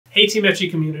Hey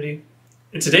TMFG community.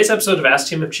 In today's episode of Ask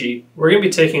TMFG, we're going to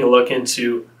be taking a look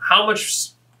into how much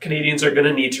Canadians are going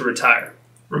to need to retire.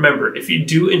 Remember, if you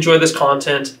do enjoy this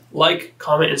content, like,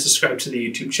 comment, and subscribe to the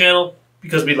YouTube channel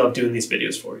because we love doing these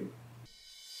videos for you.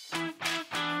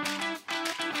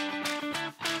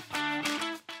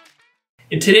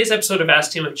 In today's episode of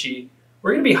Ask TMFG,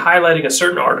 we're going to be highlighting a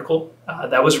certain article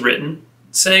that was written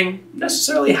saying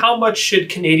necessarily how much should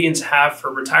Canadians have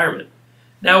for retirement.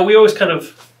 Now, we always kind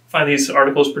of find these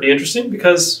articles pretty interesting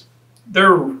because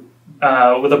they're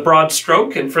with a broad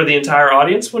stroke and for the entire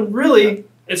audience, when really,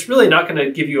 it's really not going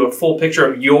to give you a full picture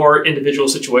of your individual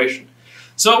situation.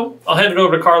 So I'll hand it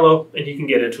over to Carlo and he can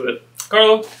get into it.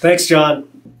 Carlo? Thanks, John.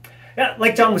 Yeah,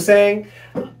 like John was saying,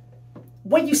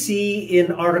 what you see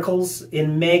in articles,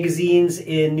 in magazines,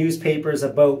 in newspapers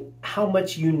about how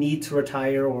much you need to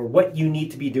retire or what you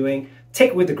need to be doing, take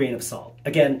it with a grain of salt.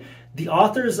 Again, the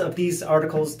authors of these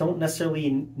articles don't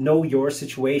necessarily know your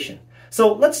situation.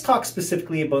 So let's talk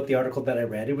specifically about the article that I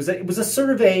read. It was a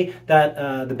survey that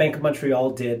the Bank of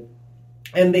Montreal did,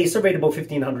 and they surveyed about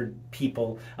 1,500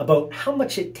 people about how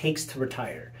much it takes to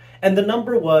retire. And the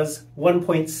number was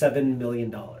 $1.7 million.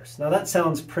 Now that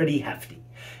sounds pretty hefty.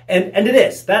 And it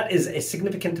is. That is a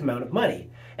significant amount of money.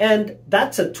 And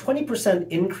that's a 20%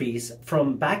 increase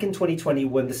from back in 2020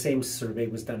 when the same survey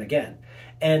was done again.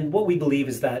 And what we believe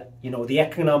is that, the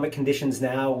economic conditions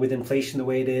now with inflation the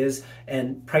way it is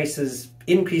and prices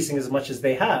increasing as much as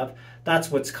they have,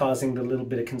 that's what's causing the little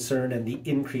bit of concern and the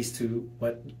increase to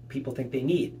what people think they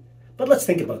need. But let's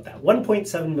think about that.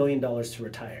 $1.7 million to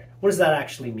retire. What does that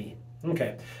actually mean?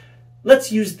 Okay,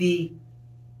 let's use the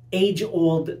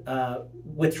age-old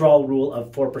withdrawal rule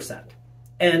of 4%.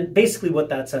 And basically what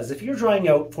that says, if you're drawing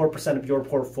out 4% of your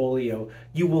portfolio,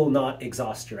 you will not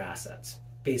exhaust your assets.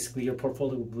 Basically, your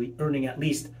portfolio will be earning at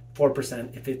least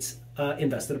 4% if it's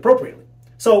invested appropriately.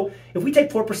 So if we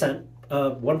take 4%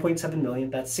 of 1.7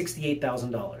 million, that's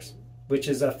 $68,000, which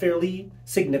is a fairly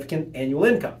significant annual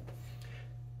income.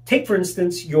 Take, for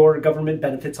instance, your government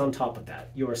benefits on top of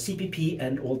that, your CPP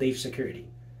and old age security.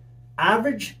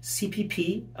 Average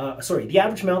CPP, the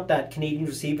average amount that Canadians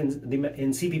receive in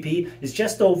CPP is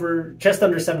just under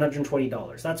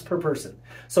 $720. That's per person.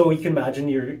 So you can imagine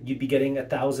you'd be getting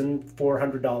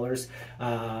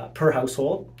 $1,400 per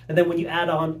household. And then when you add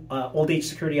on old age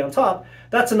security on top,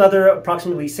 that's another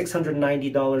approximately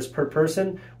 $690 per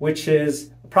person, which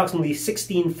is approximately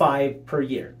 $16,500 per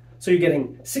year. So you're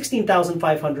getting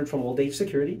 $16,500 from old age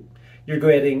security. You're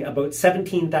getting about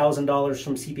 $17,000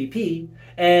 from CPP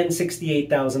and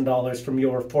 $68,000 from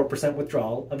your 4%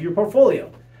 withdrawal of your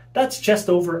portfolio. That's just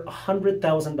over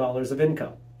 $100,000 of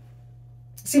income.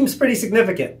 Seems pretty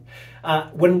significant.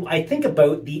 When I think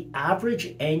about the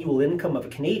average annual income of a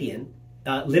Canadian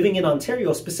living in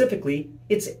Ontario specifically,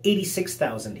 it's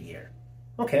 $86,000 a year.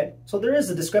 Okay, so there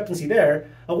is a discrepancy there.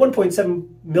 A $1.7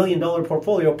 million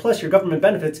portfolio plus your government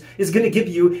benefits is going to give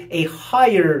you a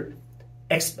higher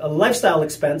a lifestyle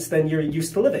expense than you're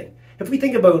used to living. If we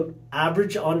think about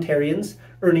average Ontarians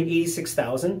earning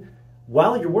 $86,000,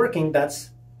 while you're working, that's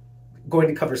going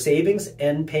to cover savings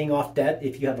and paying off debt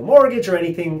if you have a mortgage or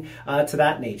anything to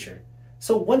that nature.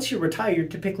 So once you're retired, you're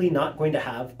typically not going to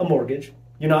have a mortgage.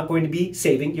 You're not going to be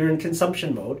saving. You're in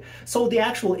consumption mode. So the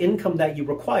actual income that you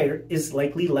require is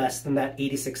likely less than that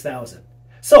 $86,000.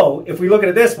 So if we look at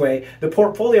it this way, the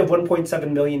portfolio of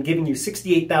 1.7 million giving you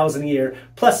 $68,000 a year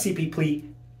plus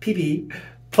CPP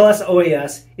plus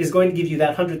OAS is going to give you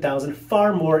that $100,000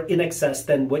 far more in excess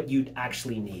than what you'd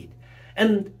actually need.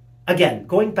 And again,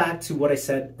 going back to what I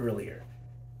said earlier,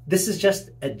 this is just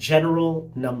a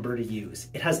general number to use.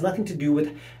 It has nothing to do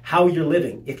with how you're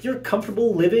living. If you're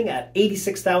comfortable living at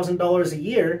 $86,000 a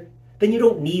year, then you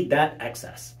don't need that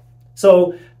excess.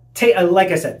 So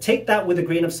like I said, take that with a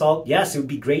grain of salt. Yes, it would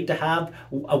be great to have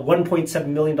a $1.7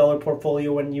 million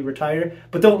portfolio when you retire,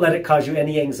 but don't let it cause you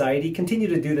any anxiety. Continue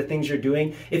to do the things you're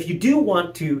doing. If you do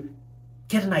want to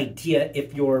get an idea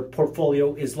if your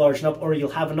portfolio is large enough or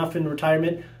you'll have enough in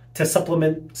retirement to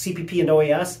supplement CPP and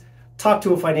OAS, talk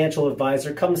to a financial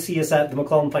advisor. Come see us at the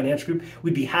McClelland Financial Group.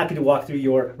 We'd be happy to walk through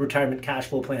your retirement cash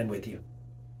flow plan with you.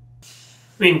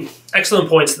 I mean, excellent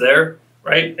points there,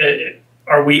 right?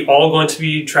 Are we all going to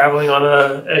be traveling on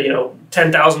a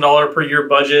 $10,000 per year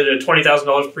budget, a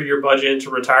 $20,000 per year budget into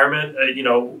retirement?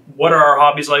 What are our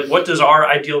hobbies like? What does our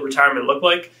ideal retirement look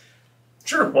like?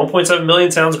 Sure, 1.7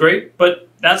 million sounds great, but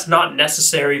that's not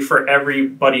necessary for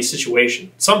everybody's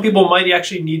situation. Some people might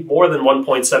actually need more than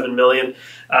 1.7 million,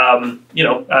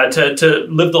 to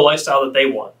live the lifestyle that they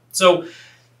want. So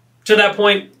to that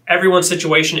point, everyone's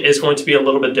situation is going to be a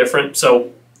little bit different.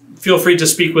 So feel free to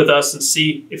speak with us and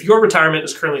see if your retirement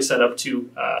is currently set up to,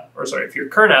 if your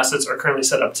current assets are currently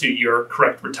set up to your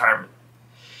correct retirement.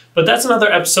 But that's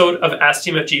another episode of Ask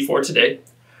TMFG for today.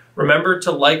 Remember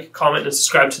to like, comment, and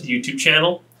subscribe to the YouTube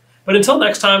channel. But until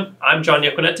next time, I'm John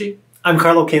Iaconetti. I'm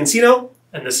Carlo Cansino.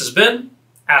 And this has been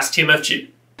Ask TMFG.